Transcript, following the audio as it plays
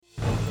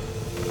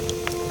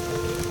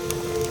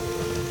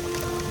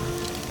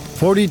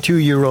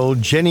42-year-old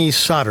Jenny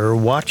Sodder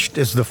watched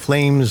as the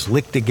flames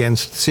licked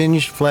against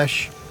singed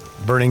flesh,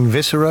 burning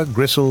viscera,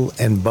 gristle,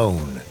 and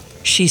bone.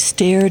 She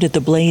stared at the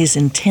blaze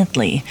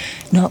intently,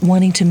 not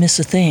wanting to miss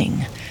a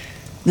thing.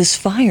 This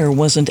fire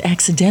wasn't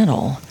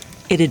accidental.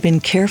 It had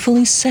been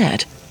carefully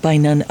set by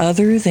none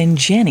other than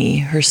Jenny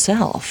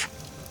herself.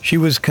 She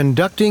was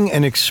conducting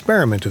an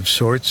experiment of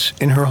sorts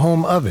in her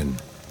home oven,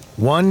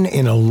 one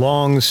in a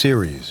long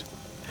series.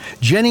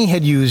 Jenny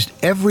had used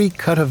every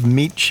cut of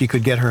meat she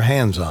could get her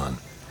hands on,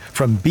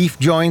 from beef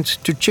joints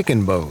to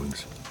chicken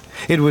bones.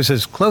 It was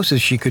as close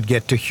as she could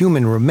get to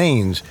human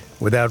remains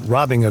without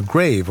robbing a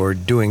grave or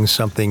doing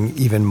something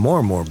even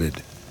more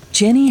morbid.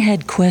 Jenny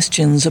had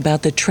questions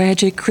about the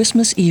tragic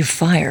Christmas Eve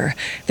fire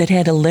that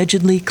had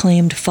allegedly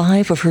claimed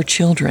 5 of her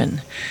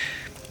children.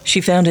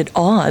 She found it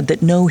odd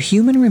that no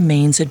human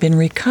remains had been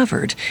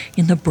recovered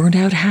in the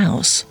burnt-out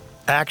house.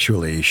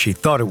 Actually, she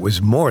thought it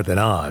was more than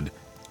odd.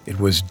 It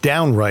was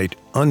downright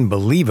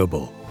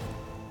unbelievable.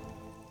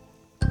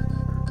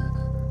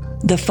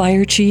 The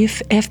fire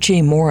chief,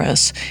 F.J.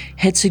 Morris,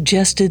 had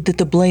suggested that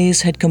the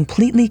blaze had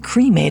completely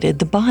cremated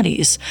the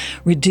bodies,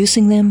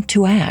 reducing them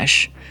to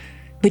ash.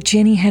 But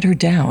Jenny had her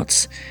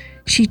doubts.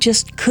 She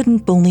just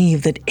couldn't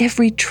believe that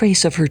every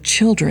trace of her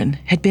children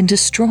had been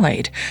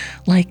destroyed,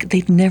 like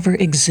they'd never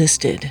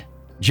existed.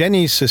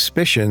 Jenny's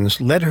suspicions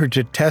led her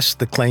to test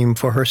the claim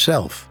for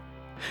herself.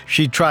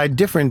 She tried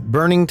different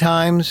burning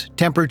times,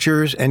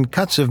 temperatures, and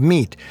cuts of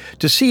meat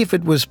to see if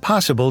it was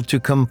possible to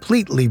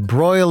completely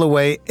broil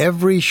away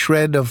every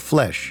shred of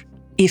flesh.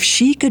 If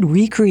she could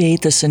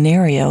recreate the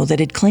scenario that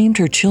had claimed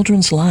her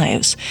children's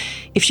lives,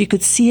 if she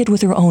could see it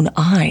with her own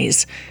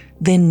eyes,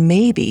 then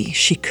maybe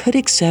she could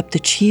accept the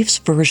chief's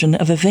version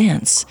of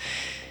events.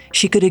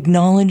 She could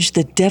acknowledge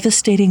the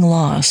devastating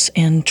loss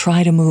and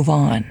try to move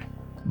on.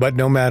 But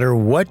no matter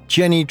what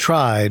Jenny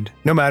tried,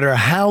 no matter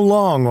how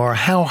long or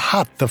how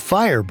hot the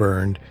fire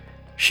burned,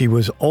 she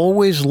was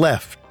always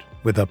left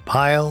with a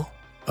pile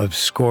of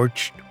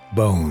scorched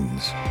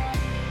bones.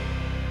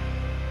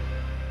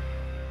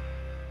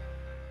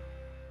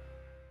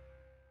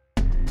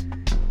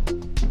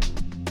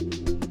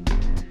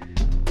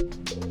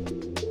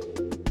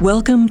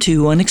 Welcome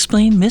to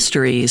Unexplained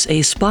Mysteries, a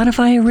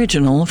Spotify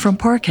original from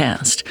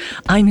Parcast.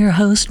 I'm your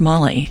host,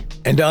 Molly.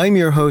 And I'm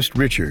your host,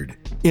 Richard.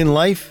 In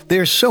life,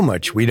 there's so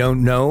much we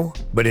don't know,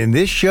 but in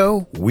this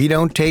show, we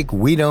don't take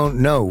 "we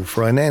don't know"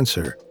 for an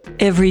answer.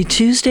 Every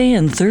Tuesday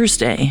and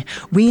Thursday,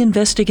 we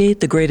investigate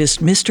the greatest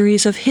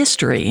mysteries of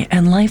history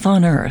and life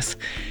on Earth.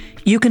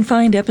 You can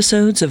find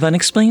episodes of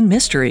Unexplained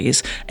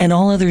Mysteries and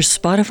all other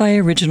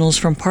Spotify originals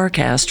from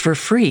Parcast for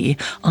free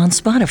on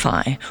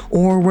Spotify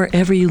or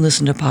wherever you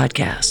listen to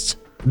podcasts.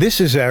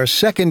 This is our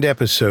second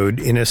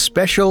episode in a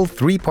special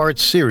 3-part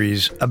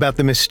series about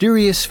the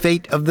mysterious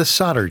fate of the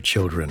Sodder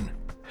children.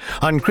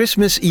 On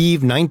Christmas Eve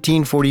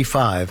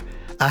 1945,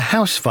 a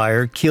house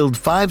fire killed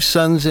 5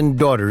 sons and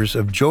daughters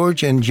of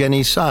George and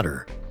Jenny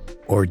Sodder.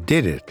 Or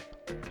did it?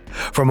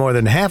 For more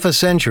than half a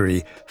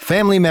century,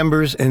 family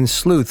members and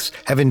sleuths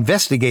have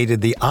investigated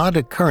the odd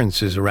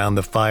occurrences around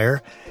the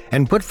fire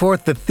and put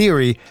forth the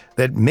theory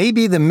that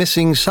maybe the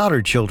missing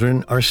Sodder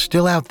children are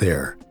still out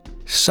there,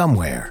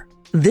 somewhere.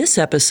 This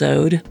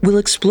episode will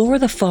explore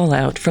the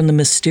fallout from the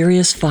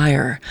mysterious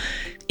fire.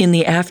 In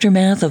the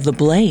aftermath of the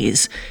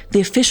blaze,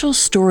 the official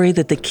story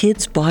that the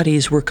kids'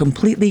 bodies were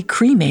completely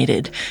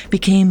cremated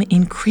became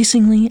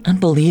increasingly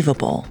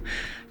unbelievable,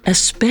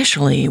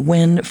 especially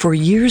when, for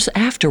years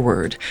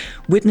afterward,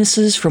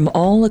 witnesses from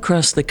all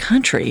across the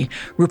country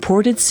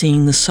reported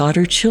seeing the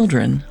Sodder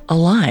children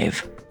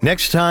alive.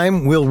 Next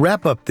time, we'll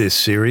wrap up this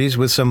series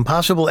with some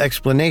possible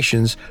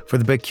explanations for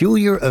the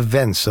peculiar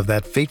events of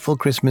that fateful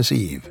Christmas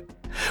Eve.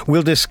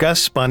 We'll discuss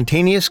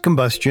spontaneous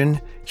combustion,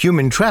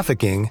 human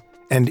trafficking,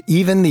 and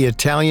even the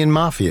Italian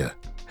mafia.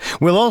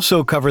 We'll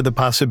also cover the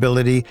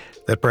possibility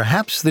that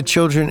perhaps the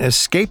children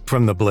escaped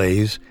from the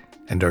blaze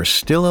and are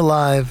still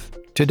alive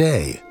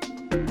today.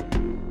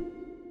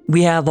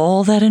 We have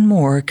all that and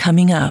more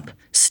coming up.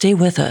 Stay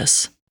with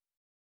us.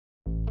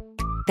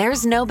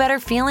 There's no better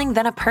feeling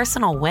than a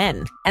personal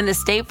win, and the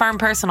State Farm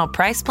Personal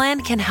Price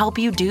Plan can help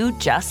you do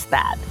just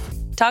that.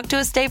 Talk to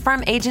a State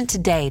Farm agent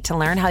today to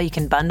learn how you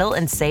can bundle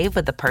and save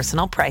with the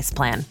Personal Price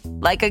Plan.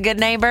 Like a good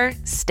neighbor,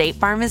 State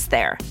Farm is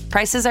there.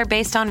 Prices are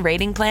based on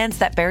rating plans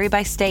that vary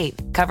by state.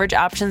 Coverage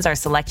options are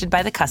selected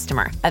by the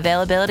customer.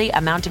 Availability,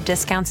 amount of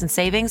discounts and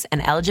savings,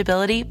 and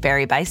eligibility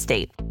vary by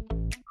state.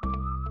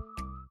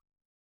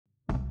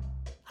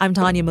 I'm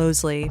Tanya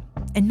Mosley.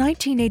 In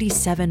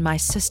 1987, my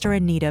sister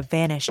Anita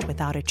vanished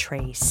without a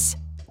trace.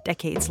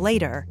 Decades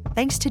later,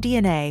 thanks to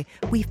DNA,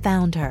 we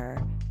found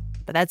her.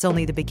 But that's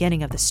only the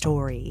beginning of the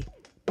story.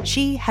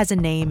 She Has a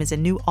Name is a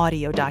new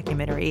audio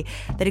documentary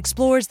that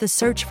explores the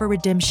search for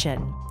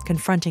redemption,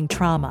 confronting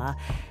trauma,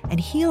 and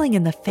healing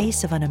in the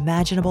face of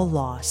unimaginable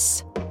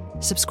loss.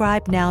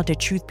 Subscribe now to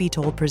Truth Be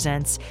Told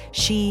presents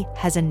She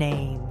Has a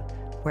Name,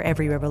 where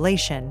every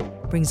revelation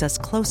brings us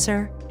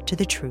closer to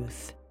the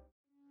truth.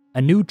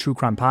 A new true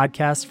crime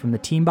podcast from the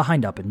team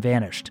behind Up and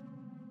Vanished.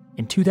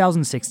 In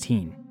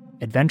 2016,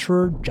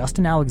 adventurer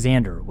Justin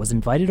Alexander was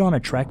invited on a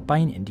trek by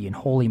an Indian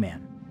holy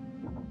man.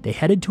 They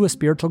headed to a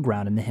spiritual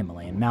ground in the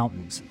Himalayan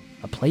mountains,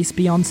 a place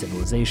beyond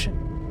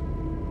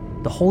civilization.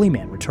 The holy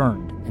man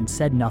returned and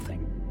said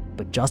nothing,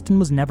 but Justin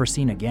was never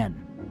seen again.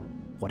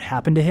 What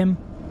happened to him?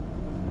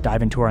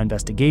 Dive into our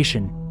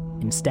investigation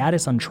in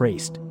Status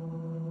Untraced.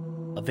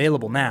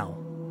 Available now.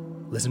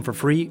 Listen for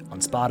free on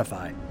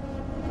Spotify.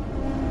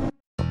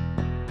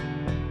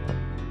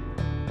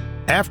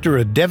 After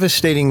a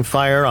devastating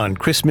fire on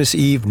Christmas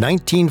Eve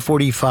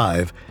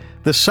 1945,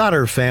 the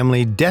Sodder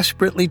family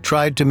desperately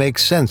tried to make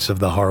sense of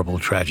the horrible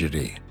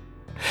tragedy.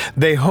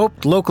 They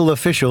hoped local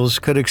officials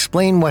could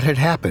explain what had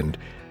happened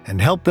and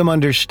help them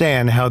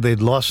understand how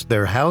they'd lost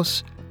their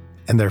house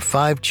and their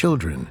 5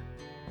 children.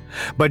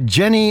 But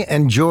Jenny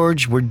and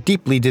George were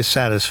deeply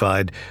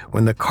dissatisfied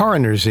when the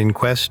coroner's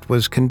inquest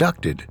was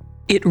conducted.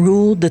 It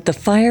ruled that the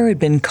fire had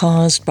been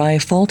caused by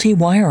faulty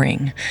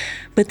wiring,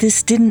 but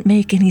this didn't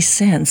make any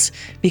sense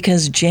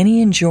because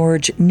Jenny and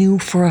George knew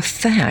for a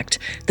fact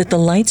that the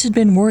lights had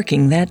been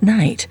working that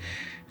night.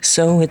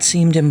 So it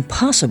seemed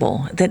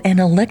impossible that an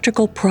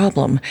electrical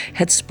problem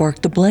had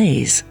sparked the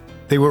blaze.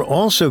 They were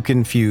also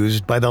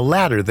confused by the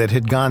ladder that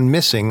had gone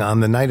missing on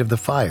the night of the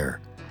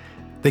fire.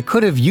 They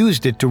could have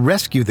used it to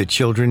rescue the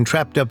children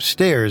trapped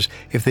upstairs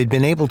if they'd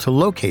been able to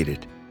locate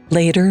it.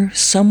 Later,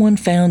 someone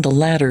found the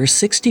ladder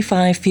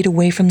 65 feet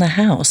away from the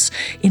house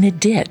in a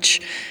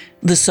ditch.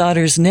 The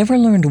Sodders never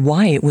learned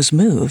why it was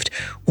moved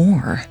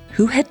or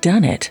who had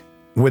done it.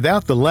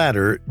 Without the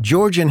ladder,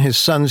 George and his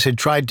sons had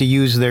tried to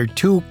use their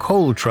 2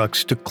 coal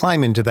trucks to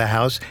climb into the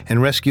house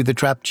and rescue the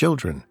trapped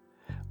children.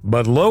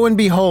 But lo and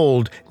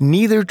behold,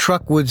 neither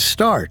truck would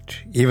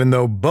start, even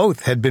though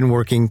both had been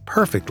working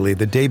perfectly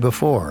the day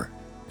before.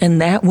 And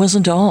that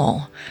wasn't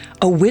all.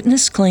 A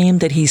witness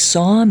claimed that he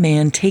saw a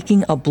man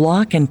taking a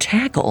block and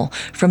tackle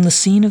from the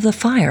scene of the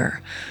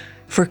fire.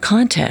 For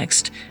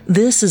context,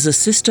 this is a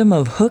system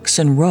of hooks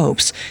and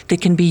ropes that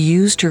can be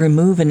used to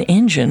remove an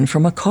engine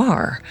from a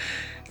car.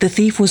 The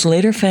thief was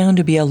later found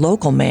to be a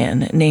local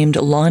man named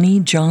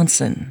Lonnie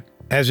Johnson.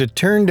 As it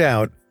turned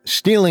out,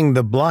 stealing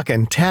the block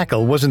and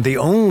tackle wasn't the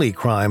only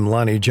crime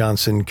Lonnie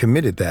Johnson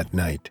committed that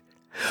night.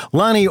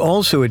 Lonnie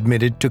also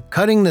admitted to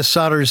cutting the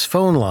Sodders'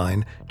 phone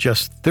line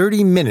just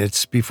 30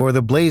 minutes before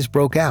the blaze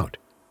broke out.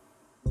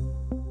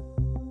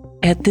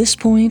 At this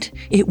point,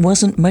 it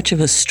wasn't much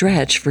of a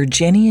stretch for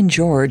Jenny and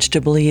George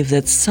to believe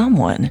that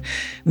someone,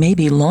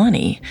 maybe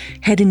Lonnie,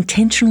 had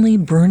intentionally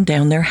burned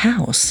down their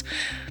house.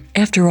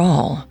 After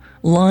all,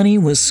 Lonnie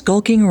was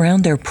skulking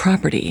around their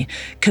property,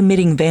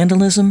 committing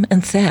vandalism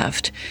and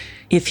theft.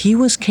 If he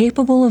was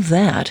capable of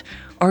that,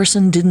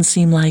 arson didn't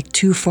seem like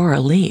too far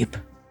a leap.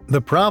 The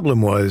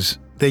problem was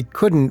they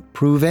couldn't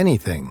prove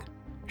anything.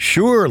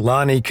 Sure,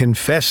 Lonnie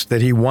confessed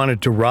that he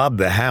wanted to rob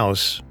the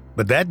house,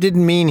 but that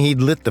didn't mean he'd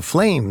lit the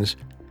flames.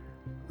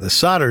 The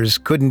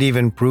Sodders couldn't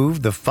even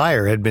prove the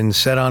fire had been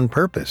set on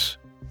purpose.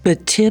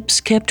 But tips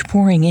kept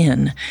pouring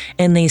in,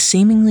 and they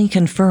seemingly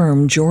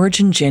confirmed George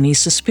and Jenny's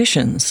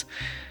suspicions.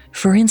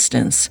 For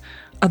instance,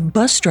 a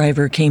bus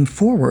driver came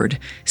forward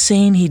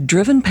saying he'd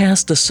driven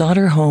past the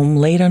Sodder home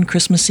late on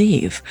Christmas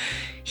Eve.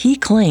 He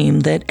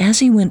claimed that as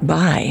he went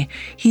by,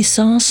 he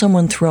saw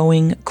someone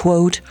throwing,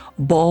 quote,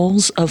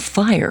 balls of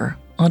fire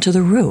onto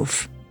the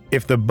roof.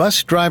 If the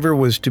bus driver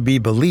was to be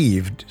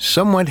believed,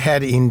 someone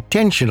had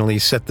intentionally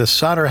set the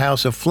Sodder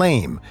house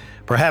aflame,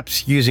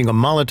 perhaps using a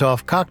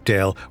Molotov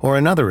cocktail or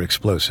another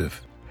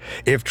explosive.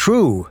 If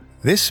true,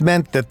 this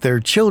meant that their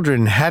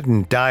children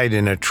hadn't died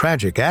in a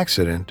tragic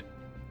accident.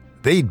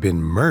 They'd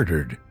been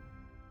murdered.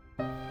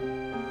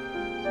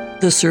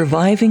 The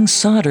surviving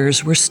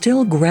Sodders were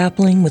still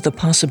grappling with the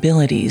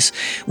possibilities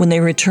when they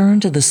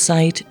returned to the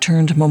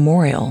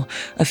site-turned-memorial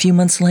a few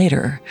months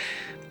later.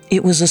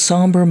 It was a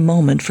somber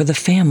moment for the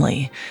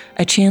family,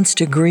 a chance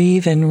to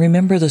grieve and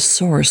remember the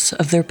source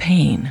of their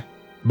pain.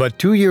 But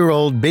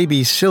 2-year-old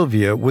baby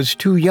Sylvia was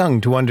too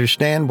young to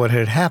understand what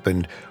had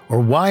happened or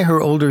why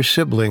her older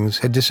siblings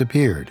had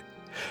disappeared.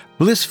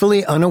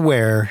 Blissfully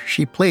unaware,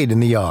 she played in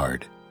the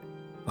yard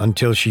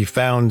until she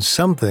found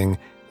something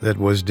that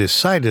was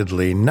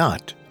decidedly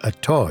not a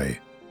toy.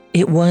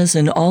 It was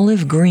an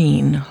olive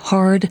green,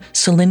 hard,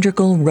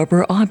 cylindrical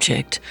rubber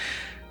object.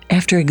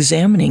 After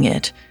examining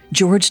it,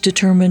 George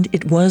determined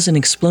it was an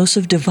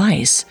explosive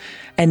device,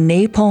 a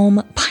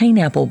napalm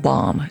pineapple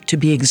bomb, to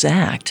be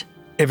exact.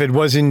 If it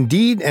was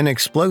indeed an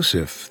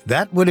explosive,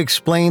 that would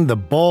explain the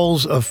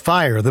balls of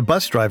fire the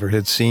bus driver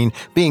had seen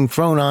being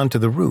thrown onto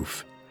the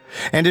roof.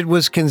 And it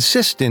was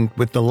consistent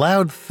with the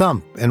loud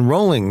thump and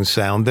rolling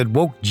sound that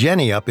woke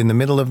Jenny up in the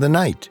middle of the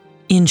night.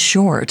 In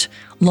short,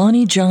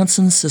 Lonnie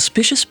Johnson's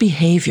suspicious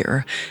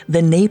behavior, the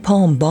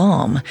napalm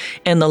bomb,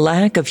 and the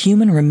lack of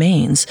human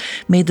remains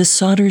made the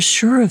Sodders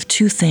sure of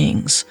 2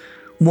 things.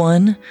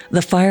 1,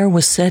 the fire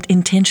was set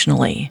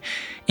intentionally,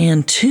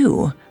 and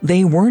 2,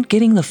 they weren't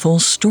getting the full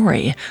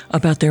story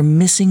about their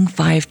missing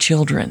 5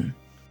 children.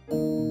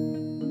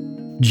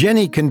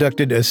 Jenny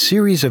conducted a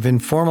series of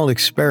informal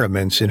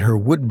experiments in her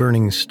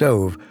wood-burning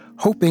stove,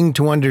 hoping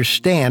to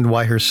understand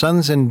why her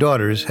sons and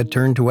daughters had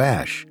turned to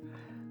ash.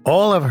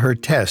 All of her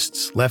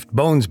tests left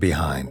bones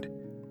behind,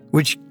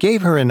 which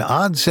gave her an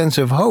odd sense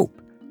of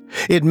hope.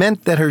 It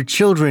meant that her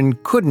children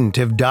couldn't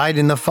have died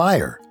in the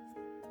fire.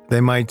 They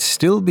might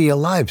still be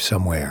alive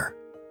somewhere.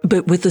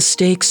 But with the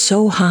stakes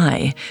so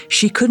high,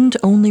 she couldn't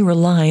only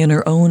rely on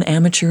her own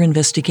amateur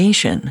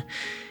investigation.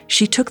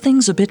 She took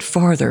things a bit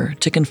farther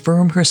to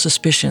confirm her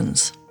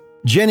suspicions.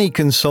 Jenny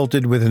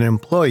consulted with an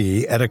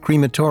employee at a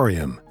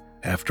crematorium.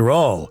 After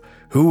all,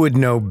 who would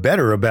know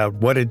better about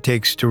what it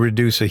takes to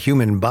reduce a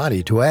human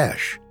body to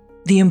ash?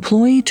 The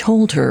employee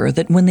told her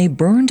that when they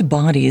burned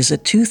bodies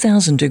at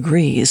 2,000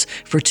 degrees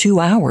for 2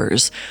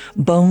 hours,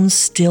 bones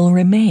still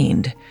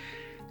remained.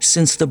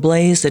 Since the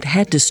blaze that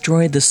had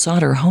destroyed the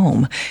Sodder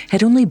home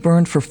had only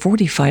burned for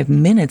 45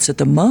 minutes at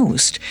the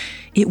most,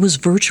 it was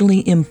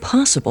virtually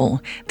impossible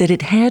that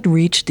it had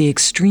reached the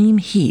extreme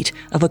heat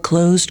of a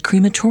closed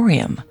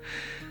crematorium.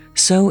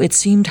 So it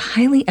seemed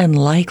highly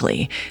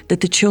unlikely that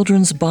the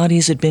children's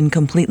bodies had been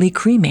completely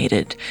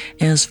cremated,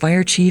 as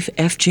Fire Chief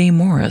F.J.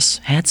 Morris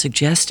had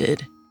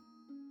suggested.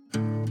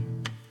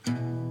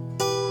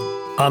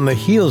 On the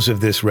heels of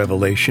this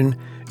revelation,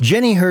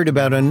 Jenny heard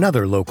about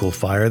another local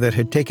fire that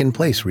had taken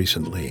place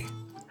recently.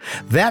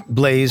 That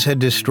blaze had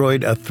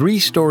destroyed a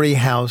 3-story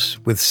house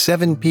with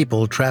 7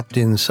 people trapped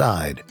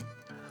inside.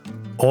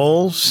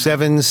 All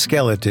 7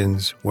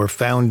 skeletons were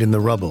found in the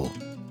rubble.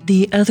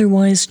 The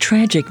otherwise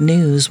tragic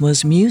news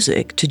was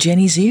music to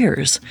Jenny's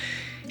ears.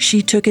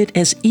 She took it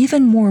as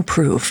even more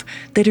proof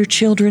that her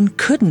children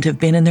couldn't have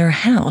been in their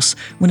house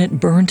when it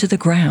burned to the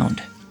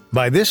ground.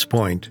 By this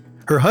point,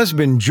 her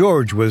husband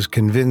George was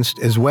convinced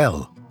as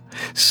well.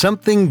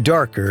 Something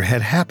darker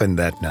had happened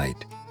that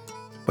night.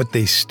 But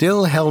they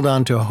still held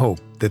on to hope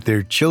that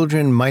their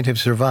children might have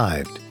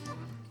survived,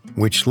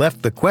 which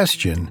left the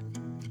question,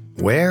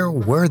 where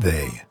were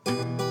they?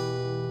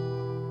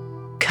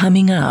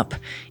 Coming up,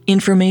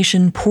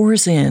 information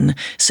pours in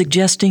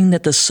suggesting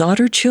that the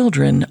Sodder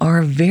children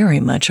are very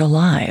much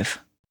alive.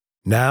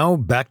 Now,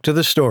 back to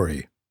the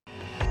story.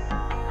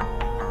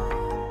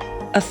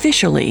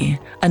 Officially,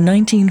 a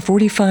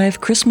 1945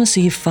 Christmas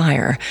Eve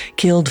fire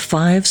killed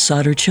 5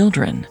 Sodder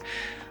children.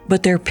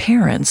 But their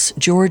parents,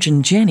 George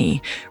and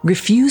Jenny,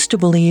 refused to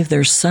believe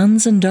their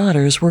sons and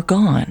daughters were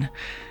gone.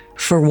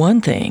 For one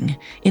thing,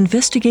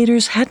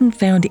 investigators hadn't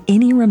found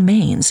any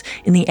remains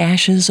in the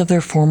ashes of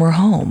their former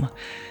home.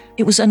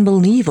 It was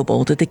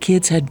unbelievable that the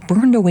kids had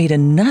burned away to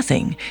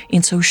nothing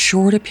in so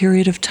short a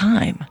period of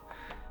time.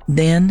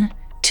 Then,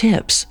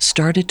 tips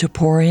started to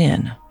pour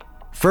in.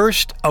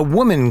 First, a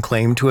woman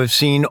claimed to have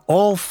seen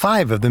all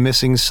 5 of the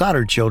missing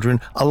Sodder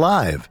children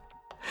alive.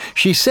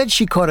 She said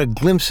she caught a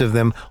glimpse of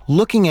them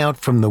looking out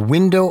from the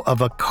window of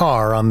a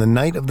car on the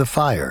night of the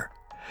fire.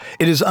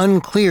 It is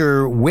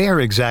unclear where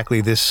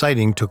exactly this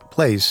sighting took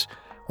place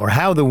or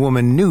how the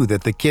woman knew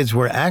that the kids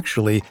were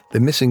actually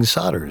the missing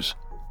Sodders.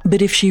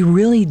 But if she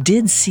really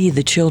did see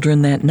the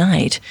children that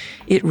night,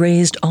 it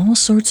raised all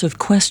sorts of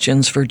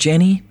questions for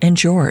Jenny and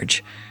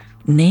George.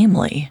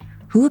 Namely,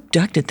 who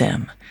abducted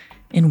them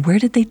and where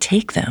did they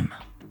take them?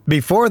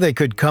 Before they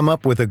could come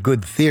up with a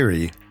good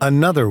theory,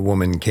 another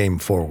woman came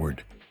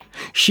forward.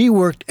 She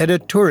worked at a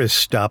tourist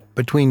stop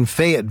between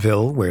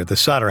Fayetteville, where the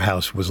Sodder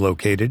house was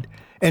located,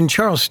 and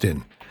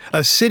Charleston,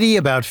 a city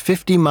about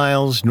 50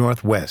 miles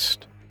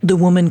northwest. The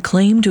woman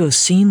claimed to have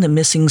seen the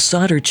missing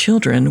Sodder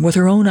children with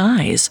her own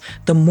eyes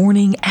the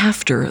morning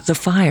after the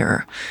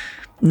fire.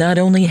 Not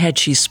only had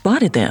she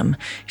spotted them,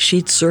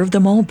 she'd served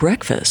them all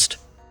breakfast.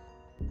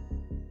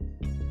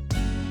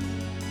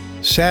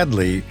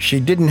 Sadly, she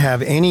didn't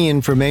have any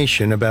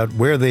information about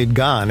where they'd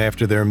gone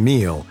after their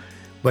meal,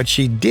 but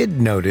she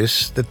did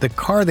notice that the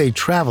car they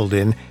traveled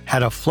in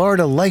had a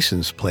Florida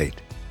license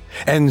plate.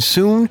 And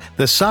soon,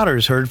 the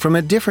Sodders heard from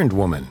a different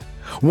woman,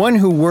 one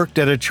who worked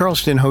at a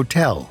Charleston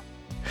hotel.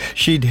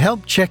 She'd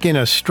helped check in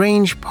a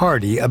strange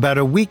party about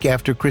a week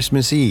after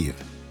Christmas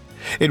Eve.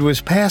 It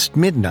was past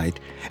midnight,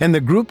 and the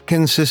group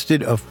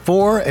consisted of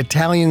 4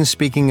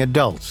 Italian-speaking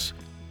adults,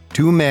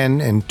 2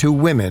 men and 2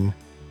 women,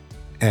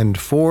 and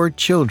 4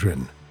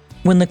 children.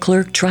 When the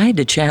clerk tried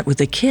to chat with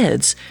the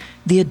kids,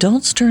 the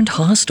adults turned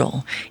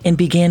hostile and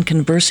began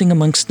conversing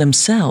amongst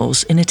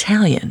themselves in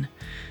Italian.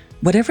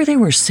 Whatever they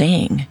were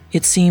saying,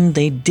 it seemed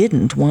they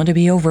didn't want to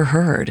be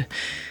overheard.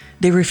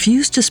 They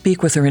refused to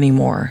speak with her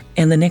anymore,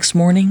 and the next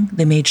morning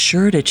they made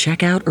sure to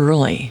check out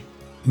early.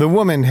 The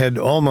woman had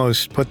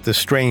almost put the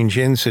strange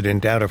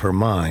incident out of her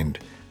mind,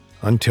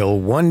 until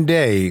one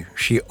day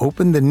she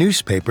opened the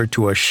newspaper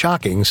to a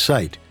shocking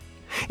sight.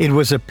 It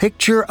was a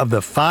picture of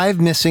the 5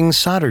 missing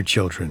Sodder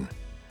children,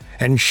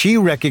 and she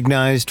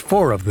recognized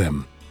 4 of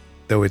them,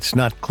 though it's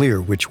not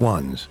clear which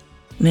ones.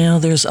 Now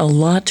there's a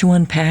lot to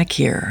unpack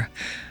here.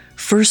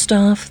 First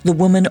off, the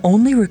woman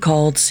only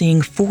recalled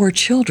seeing 4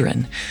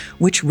 children,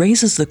 which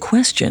raises the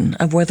question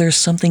of whether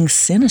something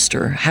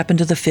sinister happened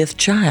to the 5th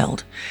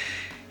child.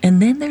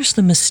 And then there's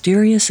the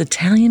mysterious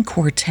Italian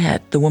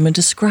quartet the woman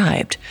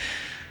described.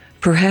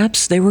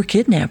 Perhaps they were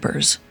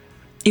kidnappers.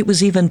 It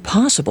was even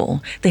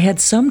possible they had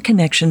some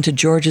connection to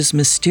George's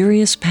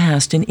mysterious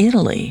past in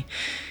Italy.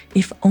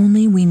 If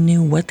only we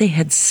knew what they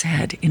had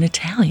said in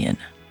Italian.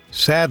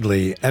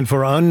 Sadly, and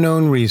for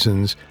unknown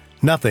reasons,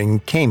 nothing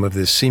came of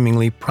this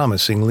seemingly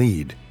promising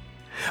lead.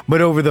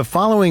 But over the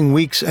following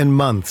weeks and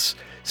months,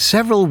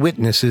 several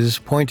witnesses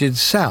pointed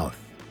south,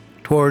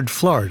 toward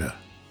Florida.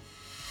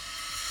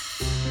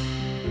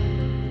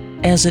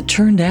 As it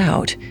turned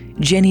out,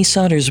 Jenny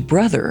Sodder's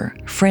brother,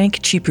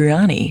 Frank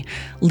Cipriani,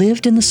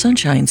 lived in the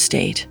Sunshine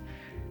State.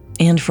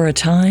 And for a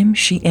time,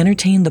 she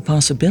entertained the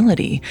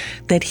possibility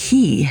that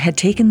he had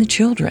taken the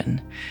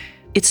children.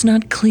 It's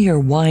not clear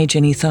why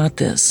Jenny thought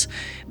this.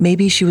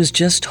 Maybe she was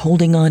just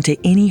holding on to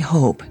any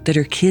hope that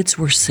her kids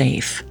were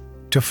safe.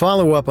 To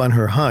follow up on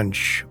her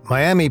hunch,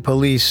 Miami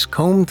police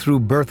combed through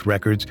birth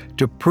records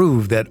to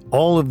prove that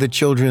all of the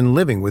children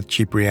living with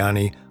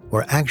Cipriani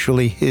were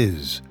actually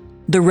his.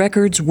 The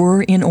records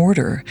were in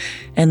order,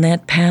 and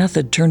that path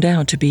had turned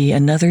out to be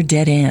another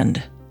dead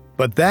end.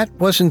 But that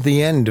wasn't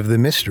the end of the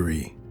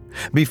mystery.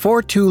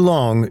 Before too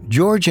long,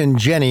 George and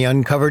Jenny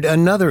uncovered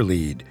another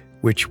lead,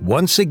 which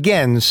once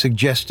again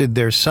suggested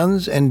their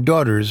sons and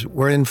daughters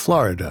were in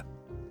Florida.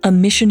 A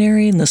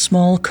missionary in the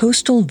small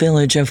coastal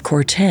village of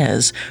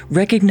Cortez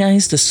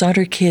recognized the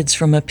Sodder kids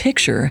from a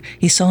picture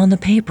he saw in the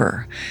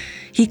paper.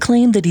 He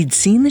claimed that he'd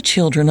seen the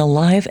children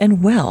alive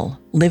and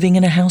well, living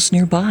in a house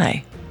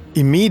nearby.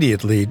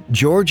 Immediately,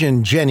 George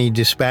and Jenny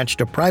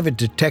dispatched a private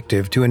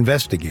detective to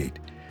investigate.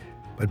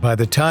 But by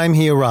the time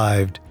he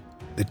arrived,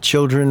 the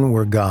children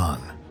were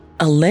gone.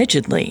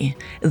 Allegedly,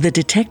 the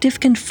detective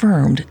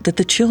confirmed that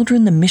the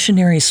children the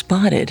missionary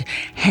spotted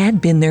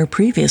had been there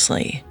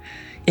previously.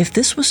 If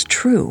this was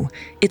true,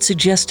 it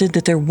suggested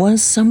that there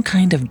was some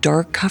kind of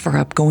dark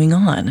cover-up going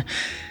on.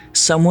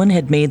 Someone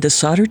had made the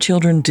Sodder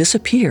children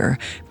disappear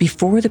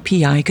before the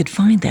PI could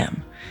find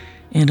them.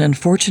 And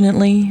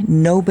unfortunately,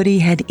 nobody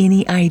had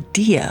any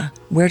idea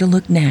where to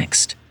look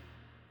next.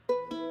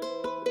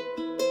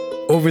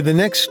 Over the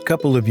next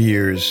couple of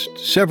years,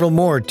 several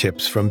more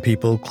tips from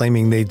people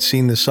claiming they'd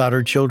seen the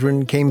Sodder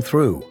children came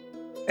through.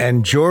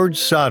 And George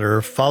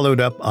Sodder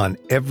followed up on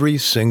every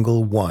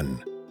single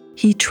one.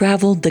 He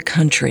traveled the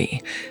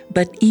country,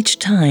 but each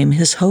time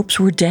his hopes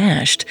were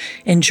dashed,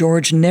 and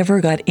George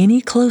never got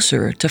any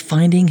closer to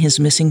finding his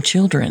missing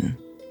children.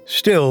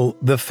 Still,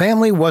 the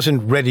family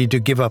wasn't ready to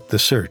give up the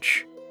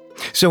search.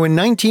 So in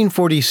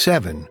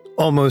 1947,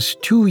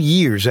 almost 2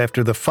 years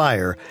after the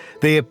fire,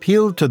 they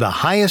appealed to the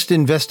highest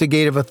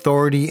investigative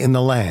authority in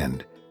the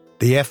land,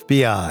 the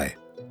FBI.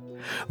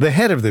 The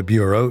head of the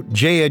Bureau,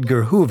 J.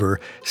 Edgar Hoover,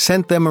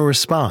 sent them a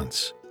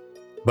response.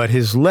 But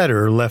his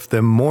letter left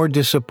them more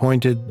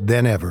disappointed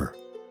than ever.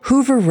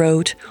 Hoover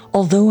wrote,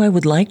 "Although I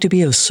would like to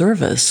be of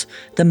service,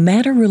 the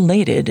matter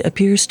related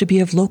appears to be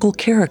of local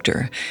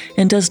character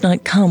and does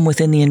not come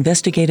within the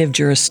investigative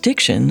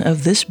jurisdiction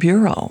of this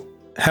bureau."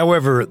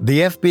 However,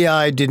 the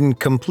FBI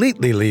didn't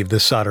completely leave the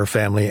Sodder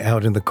family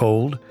out in the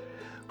cold.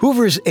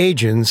 Hoover's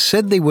agents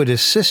said they would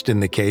assist in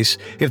the case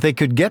if they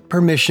could get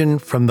permission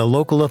from the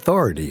local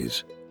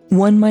authorities.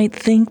 One might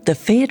think the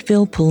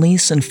Fayetteville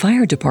police and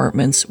fire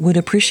departments would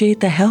appreciate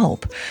the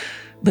help,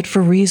 but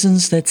for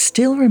reasons that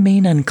still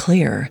remain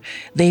unclear,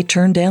 they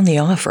turned down the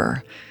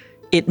offer.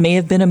 It may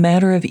have been a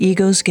matter of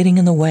egos getting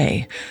in the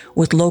way,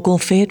 with local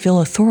Fayetteville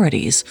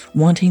authorities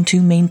wanting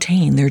to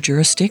maintain their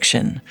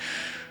jurisdiction.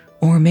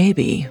 Or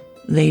maybe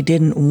they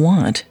didn't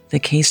want the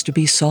case to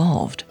be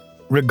solved.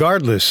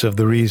 Regardless of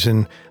the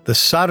reason, the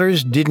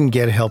Sodders didn't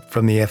get help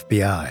from the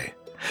FBI.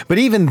 But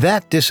even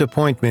that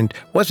disappointment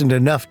wasn't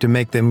enough to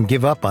make them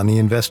give up on the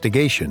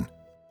investigation.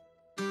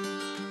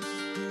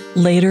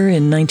 Later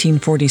in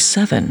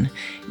 1947,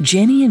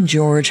 Jenny and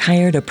George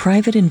hired a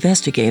private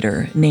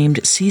investigator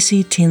named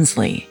C.C.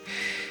 Tinsley.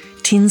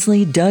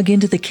 Tinsley dug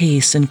into the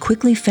case and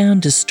quickly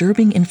found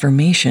disturbing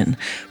information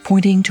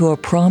pointing to a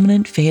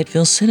prominent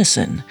Fayetteville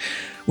citizen.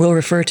 We'll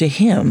refer to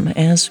him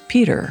as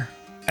Peter.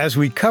 As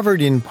we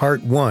covered in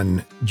Part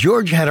 1,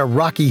 George had a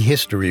rocky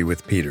history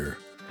with Peter.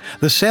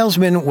 The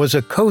salesman was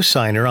a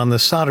co-signer on the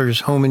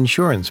Sodders' home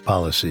insurance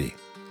policy.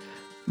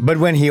 But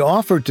when he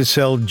offered to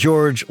sell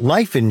George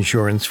life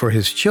insurance for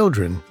his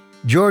children,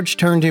 George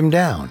turned him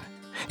down.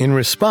 In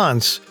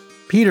response,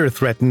 Peter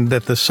threatened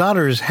that the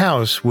Sodders'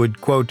 house would,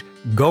 quote,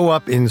 go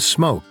up in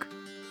smoke.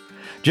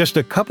 Just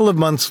a couple of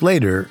months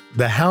later,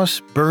 the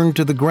house burned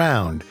to the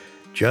ground,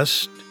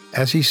 just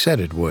as he said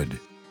it would.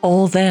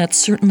 All that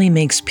certainly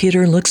makes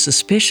Peter look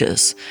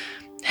suspicious.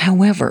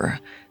 However,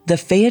 the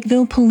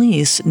Fayetteville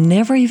police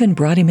never even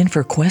brought him in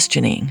for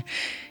questioning.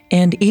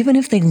 And even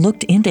if they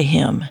looked into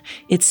him,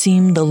 it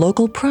seemed the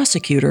local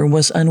prosecutor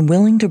was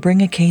unwilling to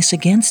bring a case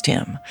against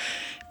him.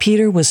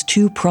 Peter was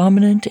too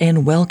prominent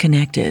and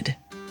well-connected.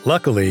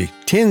 Luckily,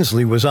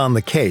 Tinsley was on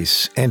the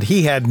case, and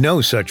he had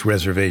no such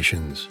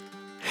reservations.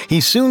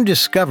 He soon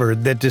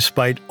discovered that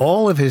despite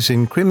all of his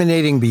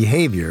incriminating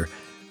behavior,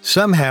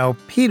 somehow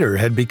Peter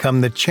had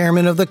become the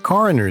chairman of the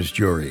coroner's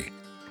jury,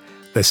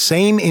 the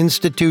same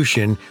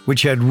institution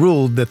which had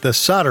ruled that the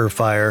Sodder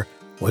fire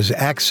was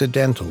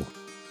accidental.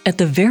 At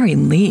the very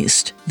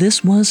least,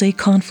 this was a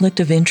conflict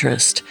of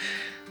interest.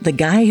 The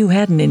guy who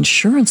had an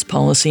insurance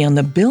policy on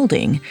the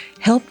building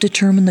helped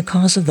determine the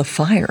cause of the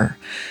fire.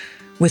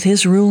 With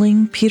his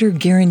ruling, Peter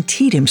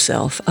guaranteed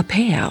himself a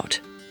payout.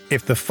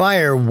 If the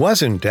fire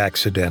wasn't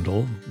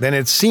accidental, then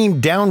it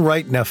seemed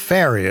downright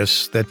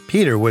nefarious that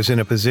Peter was in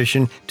a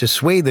position to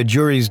sway the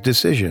jury's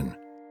decision.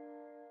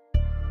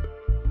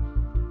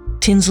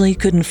 Tinsley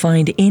couldn't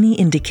find any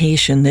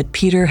indication that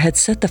Peter had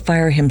set the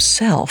fire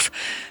himself,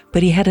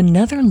 but he had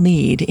another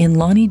lead in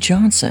Lonnie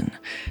Johnson,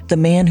 the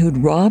man who'd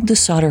robbed the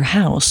Sodder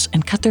house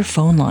and cut their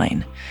phone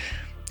line.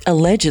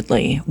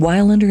 Allegedly,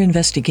 while under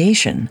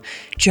investigation,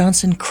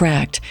 Johnson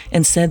cracked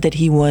and said that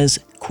he was,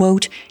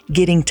 quote,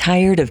 getting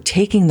tired of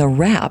taking the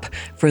rap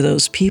for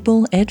those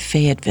people at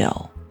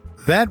Fayetteville.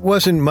 That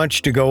wasn't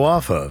much to go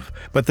off of,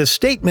 but the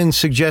statement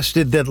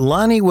suggested that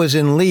Lonnie was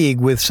in league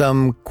with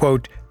some,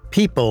 quote,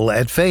 people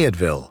at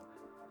Fayetteville.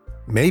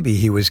 Maybe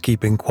he was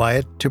keeping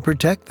quiet to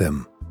protect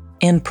them.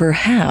 And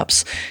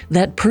perhaps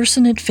that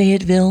person at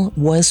Fayetteville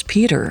was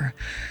Peter.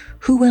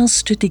 Who else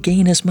stood to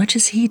gain as much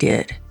as he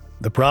did?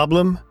 The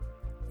problem?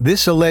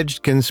 This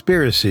alleged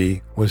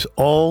conspiracy was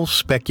all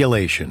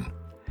speculation.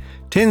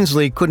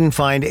 Tinsley couldn't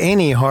find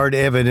any hard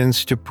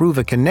evidence to prove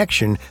a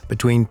connection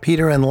between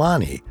Peter and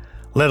Lonnie,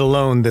 let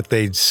alone that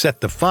they'd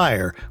set the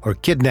fire or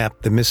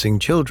kidnapped the missing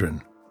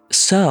children.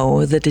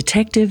 So the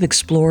detective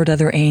explored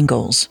other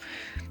angles.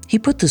 He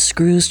put the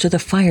screws to the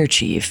fire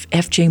chief,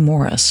 F.J.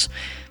 Morris,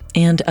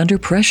 and under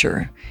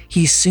pressure,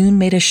 he soon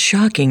made a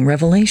shocking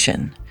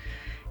revelation.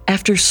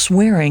 After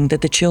swearing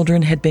that the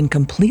children had been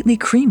completely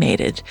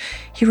cremated,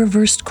 he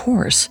reversed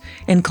course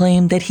and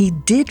claimed that he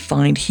did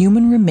find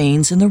human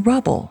remains in the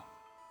rubble.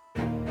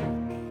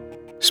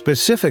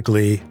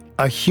 Specifically,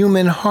 a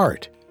human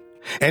heart.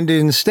 And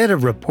instead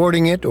of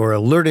reporting it or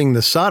alerting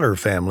the Sodder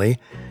family,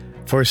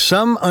 for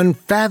some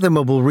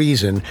unfathomable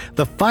reason,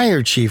 the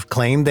fire chief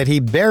claimed that he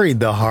buried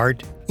the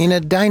heart in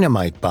a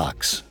dynamite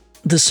box.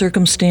 The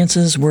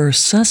circumstances were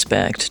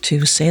suspect,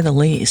 to say the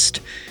least.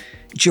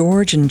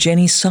 George and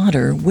Jenny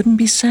Sodder wouldn't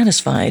be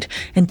satisfied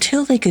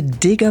until they could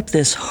dig up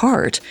this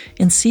heart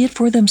and see it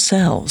for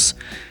themselves.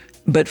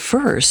 But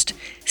first,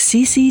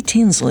 C.C.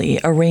 Tinsley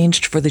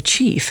arranged for the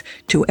chief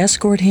to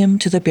escort him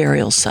to the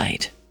burial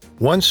site.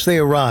 Once they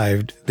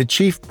arrived, the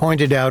chief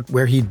pointed out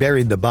where he'd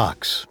buried the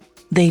box.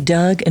 They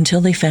dug until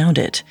they found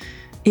it.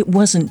 It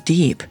wasn't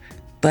deep,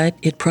 but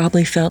it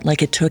probably felt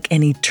like it took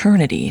an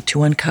eternity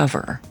to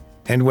uncover.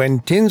 And when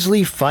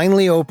Tinsley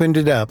finally opened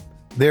it up,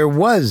 there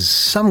was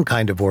some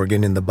kind of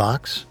organ in the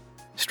box.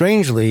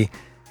 Strangely,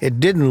 it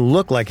didn't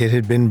look like it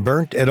had been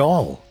burnt at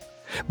all.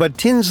 But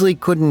Tinsley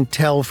couldn't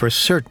tell for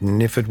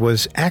certain if it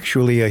was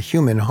actually a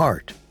human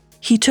heart.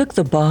 He took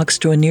the box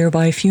to a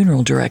nearby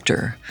funeral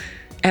director.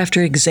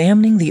 After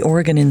examining the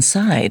organ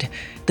inside,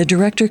 the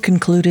director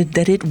concluded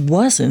that it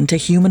wasn't a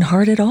human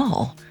heart at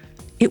all.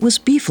 It was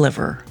beef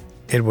liver.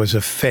 It was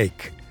a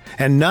fake,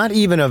 and not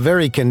even a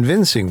very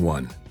convincing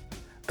one.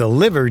 The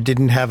liver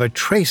didn't have a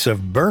trace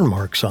of burn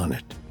marks on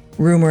it.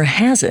 Rumor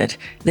has it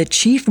that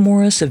Chief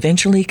Morris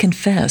eventually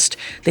confessed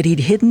that he'd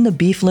hidden the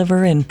beef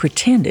liver and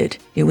pretended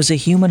it was a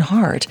human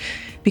heart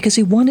because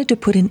he wanted to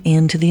put an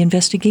end to the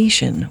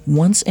investigation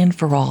once and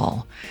for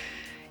all.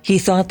 He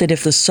thought that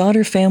if the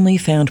Sodder family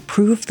found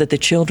proof that the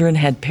children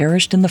had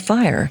perished in the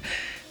fire,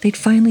 they'd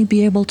finally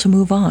be able to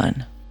move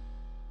on.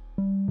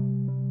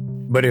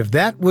 But if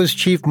that was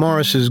Chief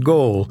Morris's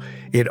goal,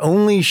 it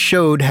only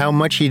showed how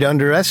much he'd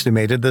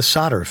underestimated the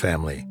Sodder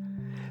family.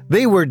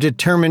 They were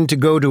determined to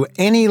go to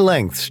any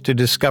lengths to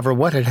discover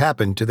what had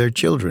happened to their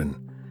children.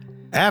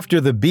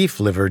 After the beef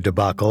liver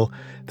debacle,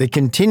 they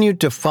continued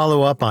to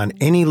follow up on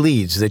any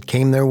leads that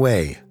came their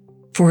way.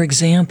 For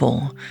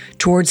example,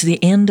 towards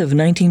the end of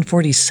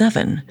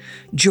 1947,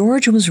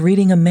 George was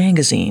reading a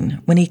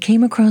magazine when he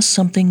came across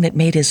something that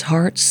made his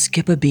heart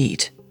skip a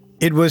beat.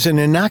 It was an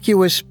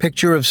innocuous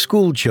picture of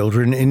school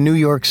children in New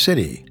York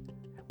City.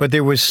 But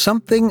there was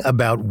something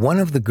about one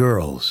of the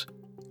girls.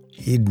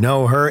 He'd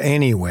know her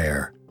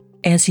anywhere.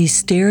 As he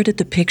stared at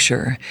the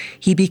picture,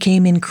 he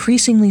became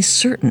increasingly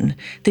certain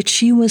that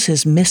she was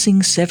his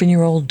missing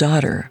 7-year-old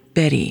daughter,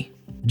 Betty.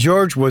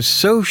 George was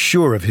so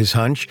sure of his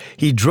hunch,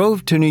 he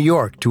drove to New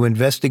York to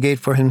investigate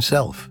for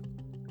himself.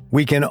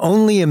 We can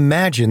only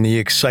imagine the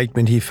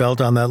excitement he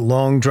felt on that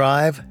long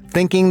drive,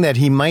 thinking that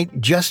he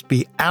might just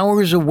be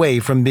hours away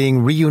from being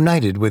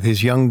reunited with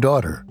his young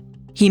daughter.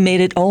 He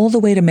made it all the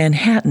way to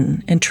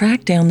Manhattan and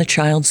tracked down the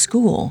child's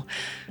school.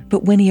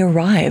 But when he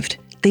arrived,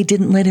 they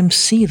didn't let him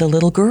see the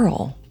little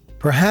girl.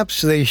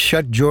 Perhaps they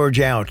shut George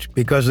out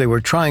because they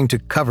were trying to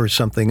cover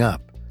something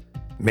up.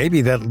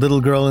 Maybe that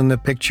little girl in the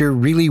picture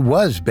really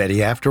was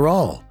Betty after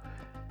all.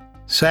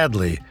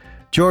 Sadly,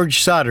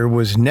 George Sodder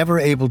was never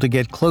able to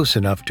get close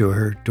enough to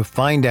her to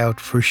find out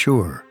for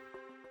sure.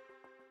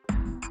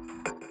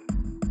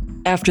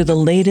 After the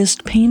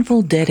latest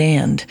painful dead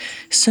end,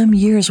 some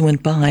years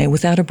went by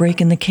without a break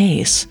in the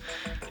case.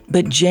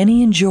 But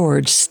Jenny and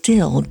George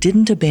still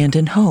didn't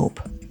abandon hope.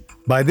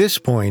 By this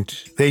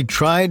point, they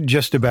tried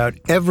just about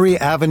every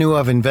avenue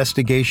of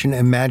investigation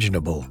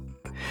imaginable.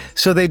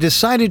 So they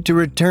decided to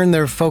return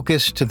their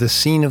focus to the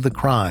scene of the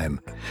crime,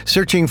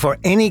 searching for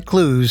any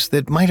clues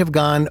that might have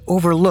gone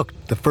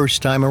overlooked the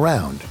first time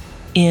around.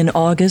 In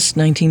August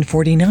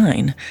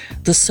 1949,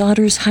 the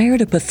Sodders hired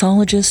a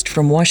pathologist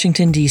from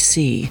Washington,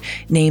 D.C.,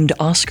 named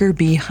Oscar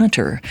B.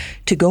 Hunter,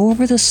 to go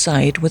over the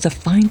site with a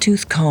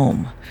fine-tooth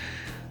comb.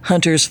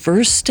 Hunter's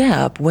first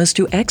step was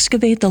to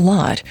excavate the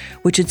lot,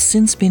 which had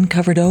since been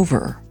covered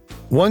over.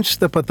 Once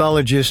the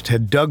pathologist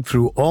had dug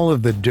through all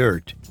of the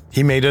dirt,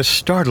 he made a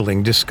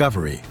startling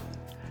discovery.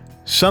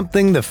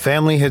 Something the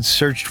family had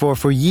searched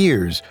for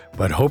years,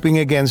 but hoping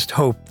against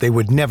hope they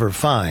would never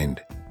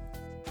find.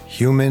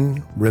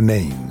 Human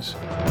remains.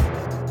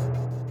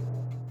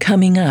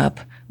 Coming up,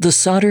 the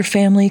Sodder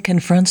family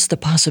confronts the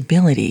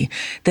possibility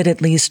that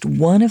at least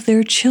one of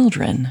their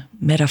children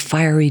met a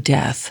fiery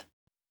death.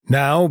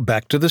 Now,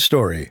 back to the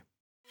story.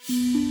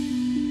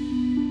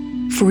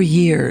 For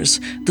years,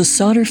 the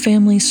Sodder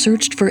family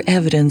searched for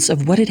evidence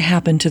of what had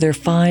happened to their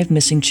 5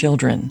 missing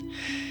children.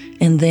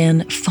 And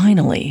then,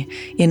 finally,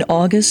 in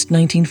August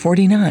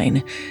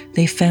 1949,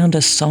 they found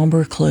a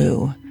somber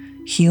clue: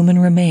 human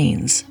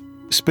remains.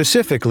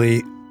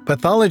 Specifically,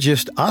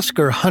 pathologist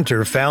Oscar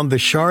Hunter found the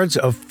shards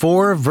of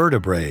 4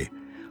 vertebrae,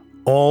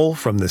 all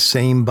from the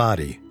same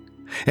body.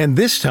 And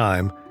this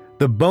time,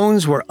 the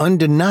bones were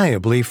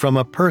undeniably from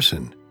a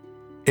person.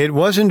 It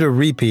wasn't a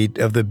repeat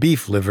of the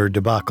beef liver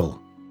debacle.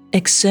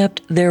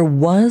 Except there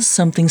was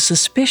something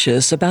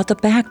suspicious about the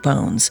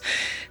backbones.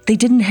 They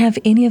didn't have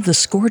any of the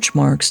scorch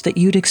marks that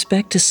you'd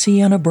expect to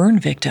see on a burn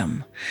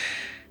victim.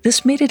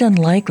 This made it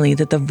unlikely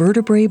that the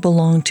vertebrae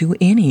belonged to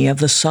any of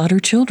the Sodder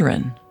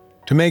children.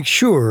 To make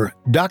sure,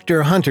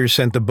 Dr. Hunter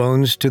sent the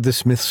bones to the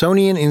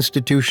Smithsonian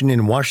Institution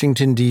in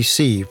Washington,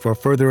 D.C. for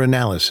further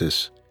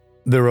analysis.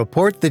 The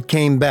report that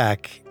came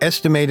back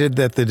estimated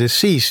that the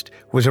deceased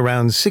was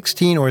around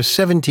 16 or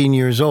 17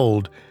 years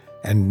old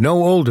and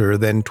no older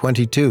than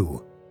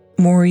 22.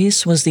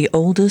 Maurice was the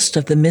oldest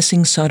of the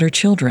missing Sodder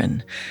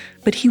children,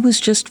 but he was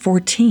just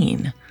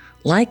 14,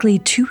 likely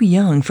too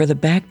young for the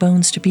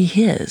backbones to be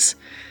his.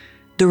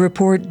 The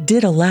report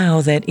did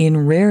allow that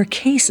in rare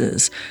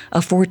cases, a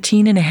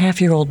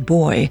 14-and-a-half-year-old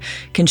boy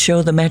can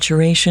show the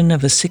maturation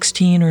of a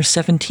 16 or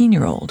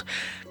 17-year-old,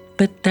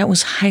 but that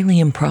was highly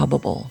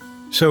improbable.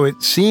 So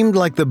it seemed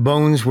like the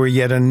bones were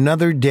yet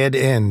another dead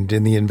end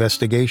in the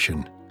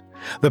investigation.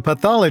 The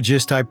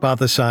pathologist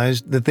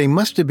hypothesized that they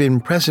must have been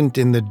present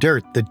in the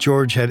dirt that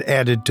George had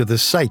added to the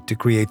site to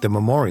create the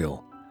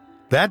memorial.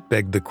 That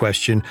begged the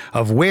question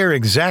of where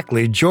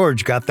exactly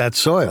George got that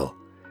soil.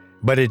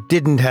 But it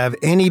didn't have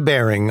any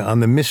bearing on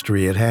the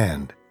mystery at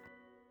hand.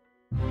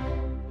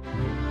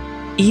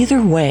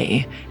 Either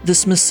way, the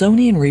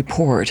Smithsonian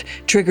report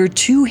triggered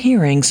 2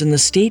 hearings in the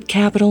state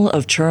capital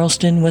of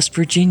Charleston, West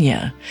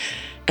Virginia.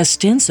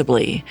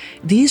 Ostensibly,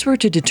 these were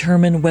to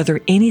determine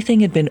whether anything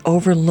had been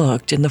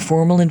overlooked in the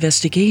formal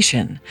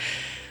investigation,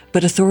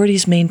 but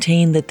authorities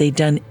maintained that they'd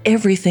done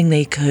everything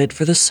they could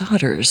for the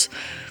Sodders.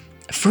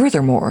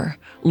 Furthermore,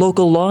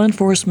 local law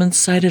enforcement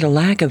cited a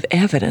lack of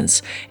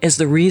evidence as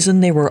the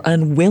reason they were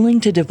unwilling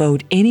to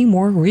devote any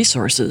more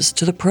resources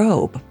to the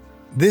probe.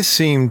 This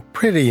seemed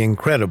pretty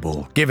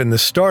incredible, given the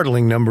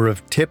startling number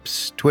of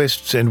tips,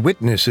 twists, and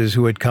witnesses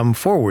who had come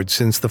forward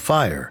since the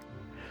fire.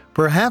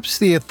 Perhaps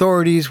the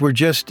authorities were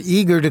just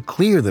eager to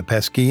clear the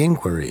pesky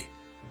inquiry.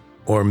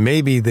 Or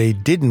maybe they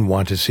didn't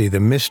want to see the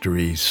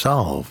mystery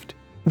solved.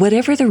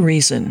 Whatever the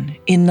reason,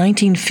 in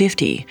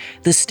 1950,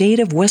 the state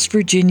of West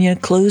Virginia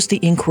closed the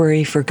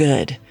inquiry for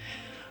good.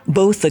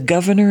 Both the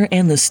governor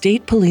and the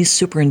state police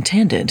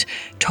superintendent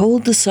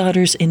told the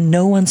Sodders in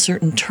no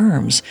uncertain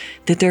terms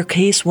that their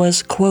case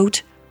was,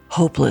 quote,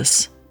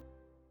 hopeless.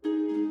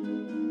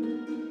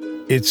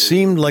 It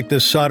seemed like the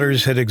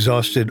Sodders had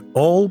exhausted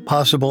all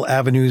possible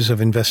avenues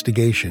of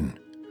investigation.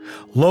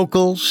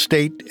 Local,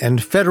 state,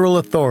 and federal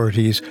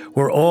authorities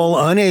were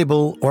all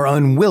unable or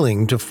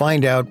unwilling to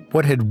find out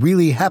what had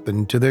really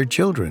happened to their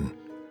children.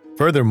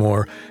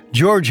 Furthermore,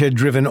 George had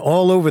driven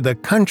all over the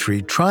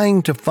country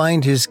trying to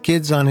find his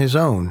kids on his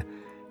own,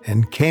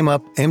 and came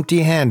up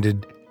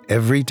empty-handed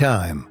every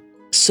time.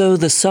 So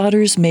the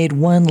Sodders made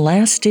one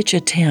last-ditch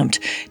attempt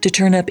to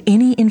turn up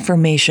any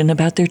information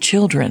about their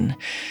children.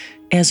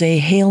 As a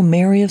Hail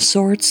Mary of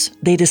sorts,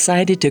 they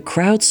decided to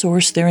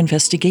crowdsource their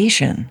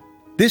investigation.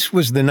 This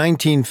was the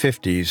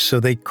 1950s, so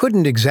they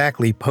couldn't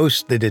exactly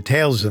post the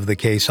details of the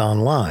case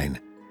online.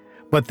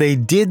 But they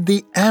did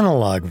the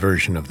analog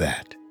version of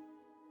that.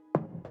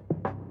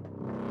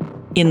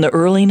 In the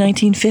early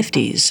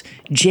 1950s,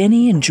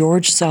 Jenny and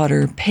George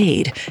Sodder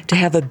paid to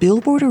have a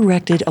billboard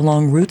erected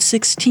along Route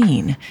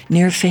 16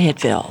 near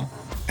Fayetteville.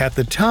 At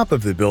the top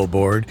of the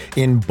billboard,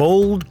 in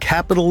bold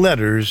capital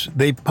letters,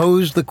 they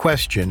posed the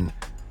question,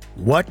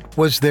 what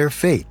was their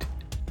fate?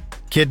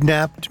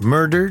 Kidnapped,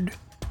 murdered,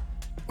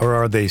 or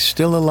are they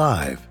still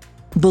alive?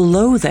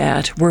 Below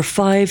that were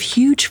 5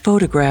 huge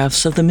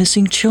photographs of the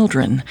missing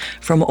children,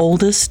 from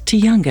oldest to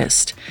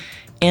youngest.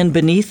 And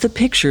beneath the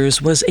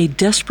pictures was a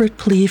desperate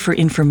plea for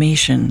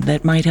information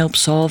that might help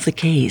solve the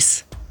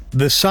case.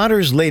 The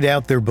Sodders laid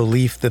out their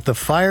belief that the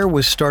fire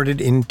was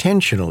started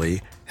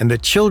intentionally and the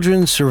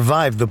children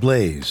survived the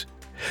blaze.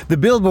 The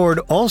billboard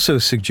also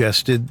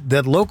suggested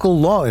that local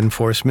law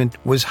enforcement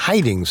was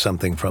hiding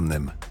something from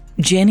them.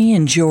 Jenny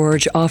and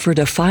George offered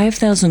a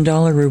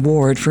 $5,000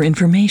 reward for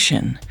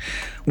information.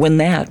 When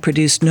that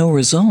produced no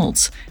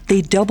results,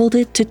 they doubled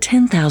it to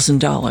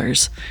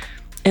 $10,000.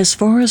 As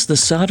far as the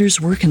Sodders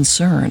were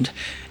concerned,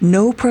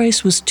 no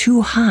price was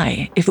too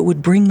high if it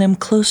would bring them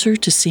closer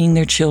to seeing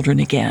their children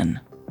again.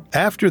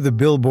 After the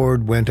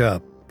billboard went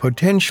up,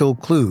 potential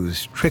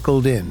clues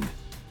trickled in.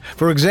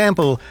 For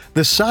example,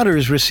 the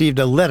Sodders received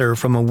a letter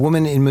from a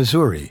woman in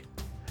Missouri.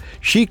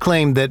 She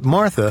claimed that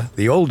Martha,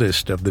 the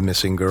oldest of the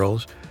missing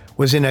girls,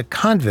 was in a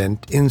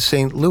convent in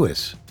St.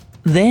 Louis.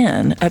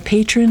 Then, a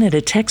patron at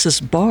a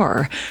Texas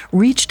bar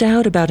reached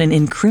out about an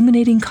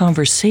incriminating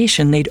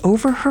conversation they'd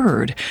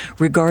overheard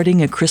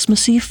regarding a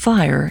Christmas Eve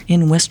fire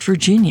in West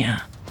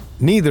Virginia.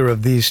 Neither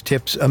of these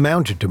tips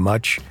amounted to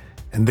much,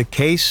 and the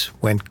case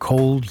went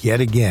cold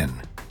yet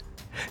again.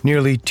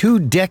 Nearly 2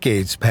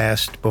 decades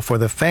passed before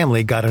the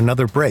family got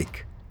another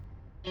break.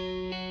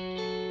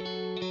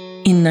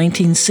 In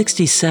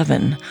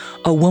 1967,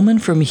 a woman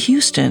from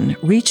Houston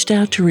reached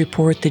out to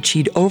report that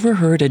she'd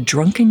overheard a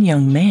drunken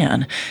young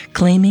man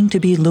claiming to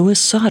be Louis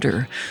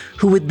Sodder,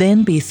 who would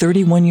then be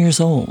 31 years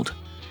old.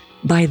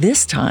 By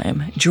this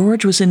time,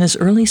 George was in his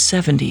early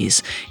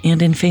 70s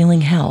and in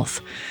failing health,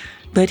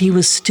 but he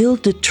was still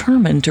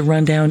determined to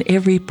run down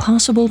every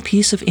possible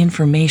piece of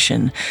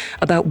information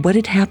about what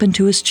had happened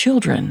to his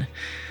children.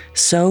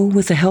 So,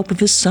 with the help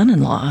of his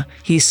son-in-law,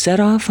 he set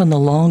off on the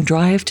long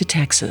drive to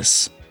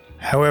Texas.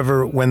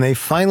 However, when they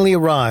finally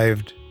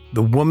arrived,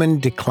 the woman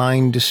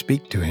declined to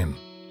speak to him.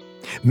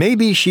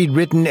 Maybe she'd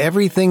written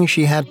everything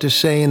she had to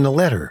say in the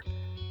letter,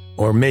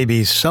 or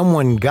maybe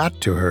someone got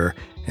to her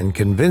and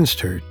convinced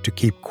her to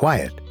keep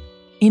quiet.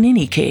 In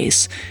any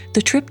case,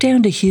 the trip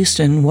down to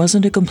Houston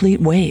wasn't a complete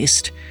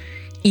waste.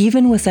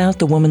 Even without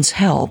the woman's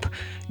help,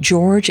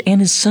 George and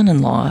his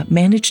son-in-law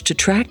managed to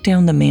track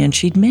down the man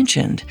she'd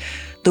mentioned,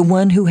 the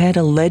one who had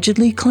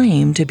allegedly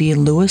claimed to be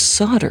Louis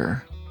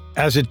Sodder.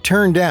 As it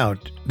turned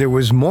out, there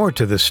was more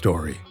to the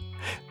story.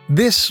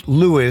 This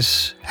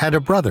Louis had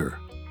a brother.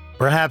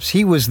 Perhaps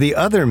he was the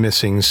other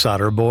missing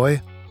Sodder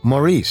boy,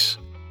 Maurice.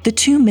 The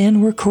two men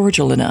were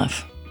cordial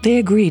enough. They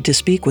agreed to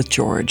speak with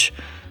George,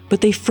 but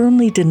they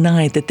firmly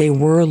denied that they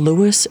were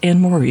Louis and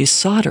Maurice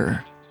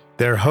Sodder.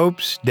 Their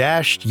hopes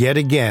dashed yet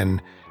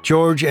again.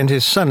 George and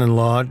his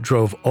son-in-law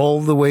drove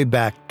all the way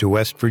back to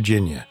West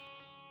Virginia.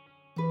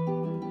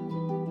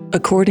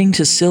 According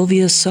to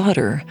Sylvia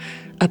Sodder,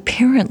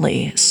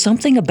 apparently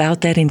something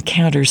about that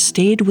encounter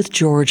stayed with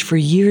George for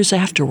years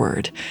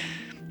afterward.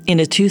 In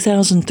a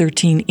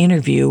 2013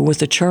 interview with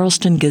the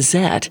Charleston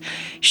Gazette,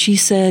 she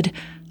said,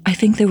 "I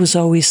think there was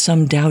always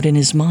some doubt in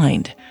his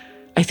mind.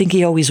 I think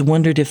he always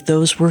wondered if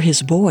those were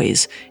his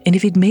boys and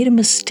if he'd made a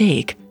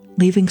mistake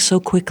leaving so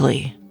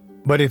quickly."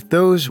 But if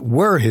those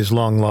were his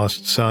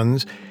long-lost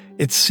sons,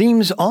 it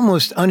seems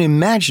almost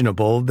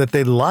unimaginable that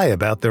they'd lie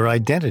about their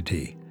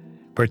identity,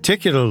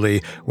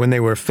 particularly when they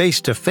were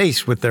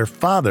face-to-face with their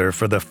father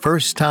for the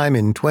first time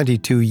in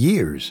 22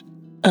 years.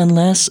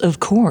 Unless, of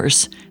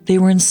course, they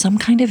were in some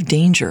kind of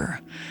danger.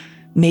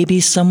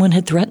 Maybe someone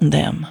had threatened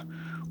them.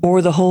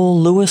 Or the whole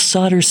Louis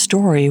Sodder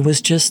story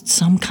was just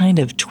some kind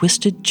of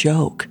twisted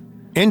joke.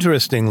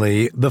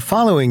 Interestingly, the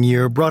following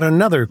year brought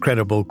another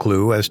credible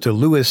clue as to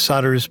Louis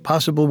Sodder's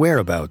possible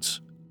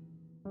whereabouts.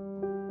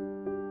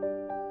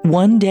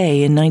 One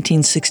day in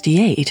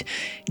 1968,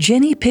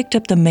 Jenny picked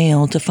up the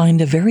mail to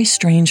find a very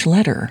strange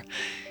letter.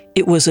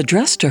 It was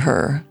addressed to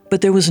her,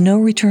 but there was no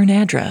return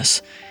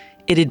address.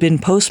 It had been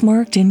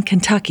postmarked in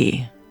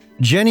Kentucky.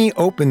 Jenny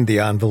opened the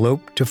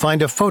envelope to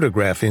find a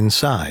photograph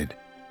inside.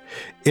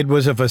 It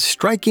was of a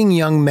striking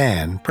young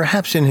man,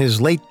 perhaps in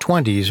his late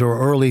 20s or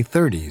early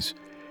 30s,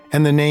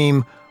 and the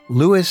name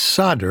Louis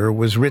Sodder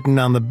was written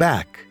on the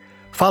back,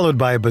 followed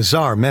by a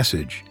bizarre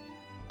message.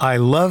 "I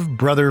love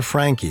brother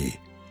Frankie.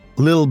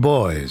 Lil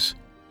boys.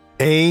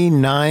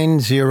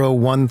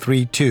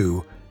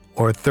 A90132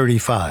 or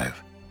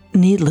 35.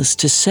 Needless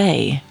to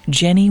say,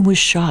 Jenny was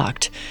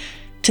shocked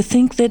to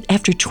think that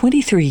after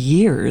 23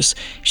 years,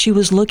 she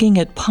was looking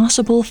at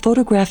possible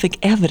photographic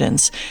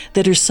evidence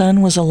that her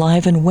son was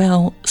alive and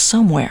well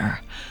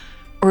somewhere,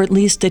 or at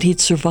least that he'd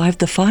survived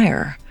the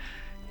fire.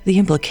 The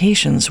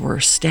implications were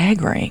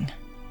staggering.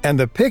 And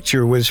the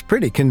picture was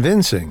pretty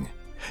convincing.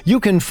 You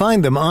can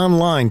find them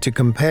online to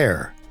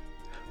compare.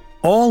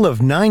 All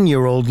of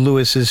 9-year-old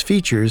Louis's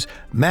features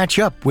match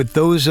up with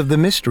those of the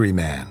mystery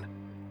man.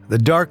 The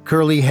dark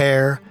curly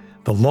hair,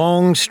 the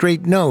long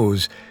straight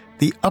nose,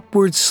 the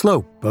upward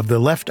slope of the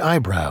left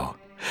eyebrow.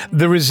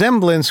 The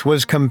resemblance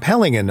was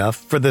compelling enough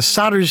for the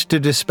Sodders to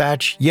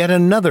dispatch yet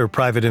another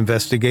private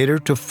investigator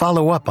to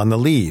follow up on the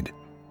lead.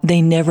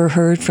 They never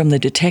heard from the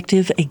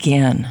detective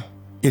again.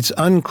 It's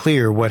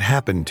unclear what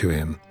happened to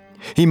him.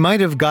 He might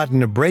have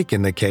gotten a break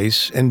in the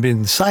case and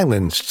been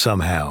silenced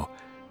somehow,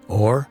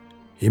 or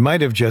he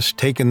might have just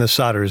taken the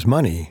Sodders'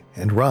 money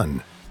and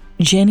run.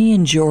 Jenny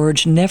and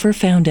George never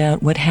found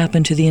out what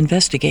happened to the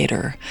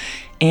investigator,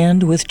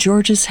 and with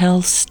George's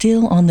health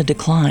still on the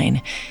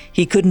decline,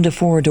 he couldn't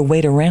afford to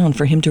wait around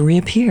for him to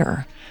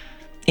reappear.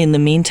 In the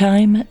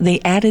meantime, they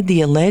added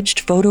the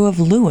alleged photo of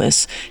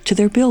Lewis to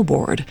their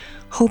billboard,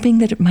 hoping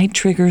that it might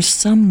trigger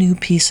some new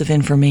piece of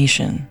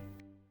information.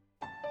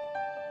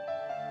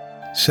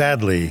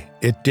 Sadly,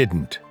 it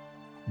didn't.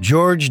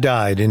 George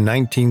died in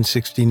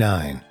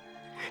 1969.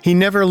 He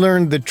never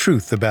learned the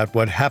truth about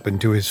what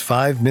happened to his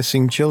 5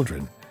 missing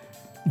children.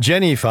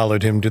 Jenny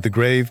followed him to the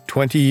grave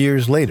 20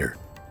 years later.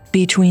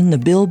 Between the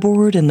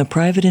billboard and the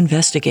private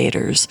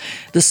investigators,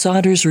 the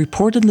Sodders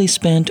reportedly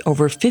spent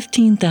over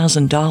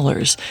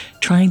 $15,000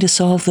 trying to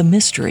solve the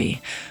mystery,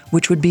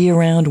 which would be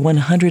around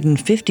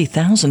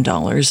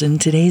 $150,000 in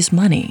today's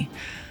money.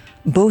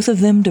 Both of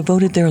them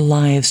devoted their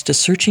lives to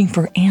searching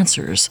for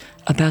answers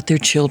about their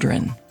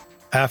children.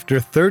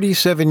 After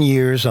 37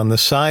 years on the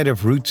side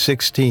of Route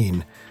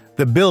 16,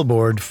 the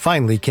billboard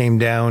finally came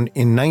down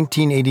in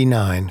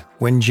 1989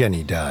 when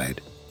Jenny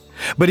died.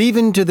 But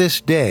even to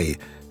this day,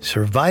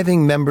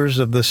 surviving members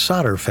of the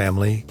Sodder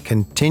family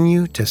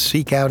continue to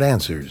seek out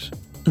answers.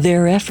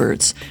 Their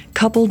efforts,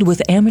 coupled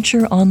with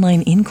amateur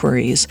online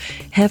inquiries,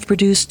 have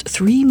produced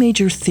 3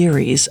 major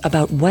theories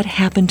about what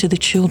happened to the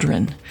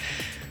children.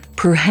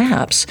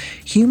 Perhaps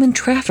human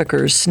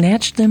traffickers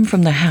snatched them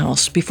from the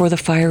house before the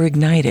fire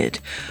ignited.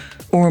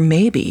 Or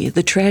maybe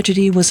the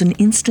tragedy was an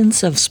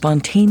instance of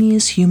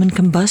spontaneous human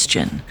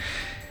combustion.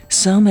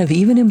 Some have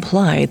even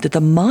implied that the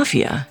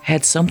mafia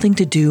had something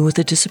to do with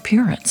the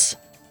disappearance.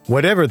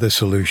 Whatever the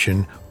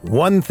solution,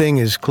 one thing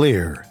is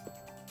clear.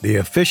 The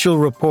official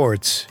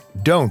reports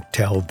don't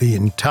tell the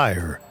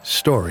entire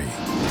story.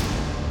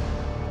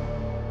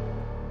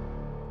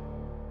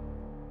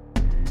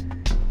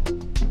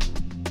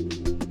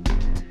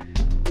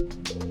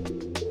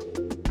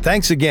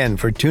 Thanks again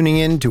for tuning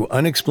in to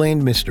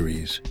Unexplained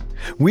Mysteries.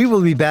 We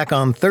will be back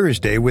on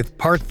Thursday with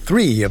Part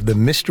 3 of the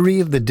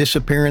mystery of the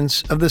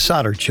disappearance of the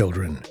Sodder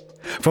children.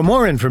 For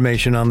more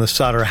information on the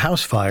Sodder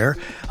house fire,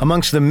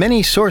 amongst the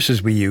many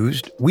sources we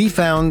used, we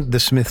found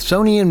the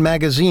Smithsonian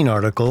Magazine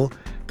article,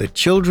 The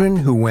Children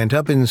Who Went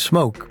Up in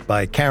Smoke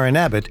by Karen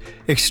Abbott,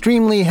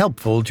 extremely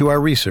helpful to our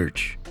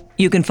research.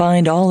 You can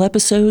find all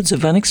episodes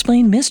of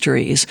Unexplained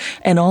Mysteries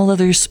and all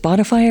other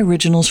Spotify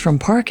originals from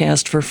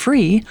Parcast for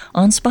free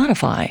on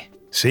Spotify.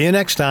 See you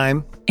next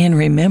time. And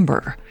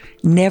remember,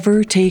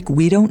 never take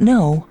 "we don't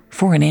know"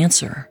 for an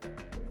answer.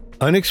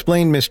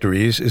 Unexplained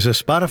Mysteries is a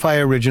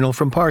Spotify original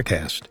from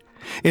Parcast.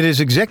 It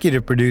is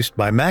executive produced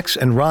by Max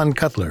and Ron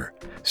Cutler.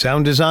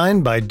 Sound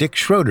design by Dick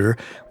Schroeder,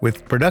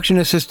 with production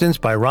assistance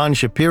by Ron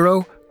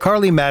Shapiro,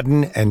 Carly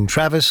Madden, and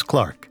Travis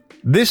Clark.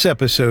 This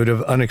episode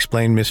of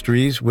Unexplained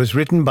Mysteries was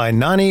written by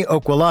Nani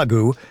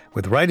Okwalagu,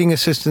 with writing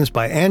assistance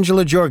by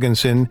Angela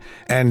Jorgensen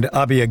and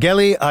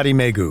Abiageli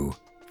Adimegu.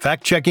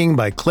 Fact-checking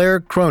by Claire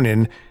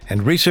Cronin,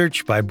 and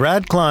research by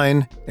Brad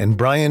Klein and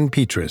Brian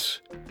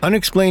Petrus.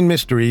 Unexplained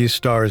Mysteries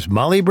stars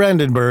Molly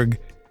Brandenburg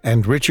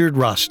and Richard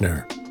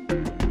Rossner.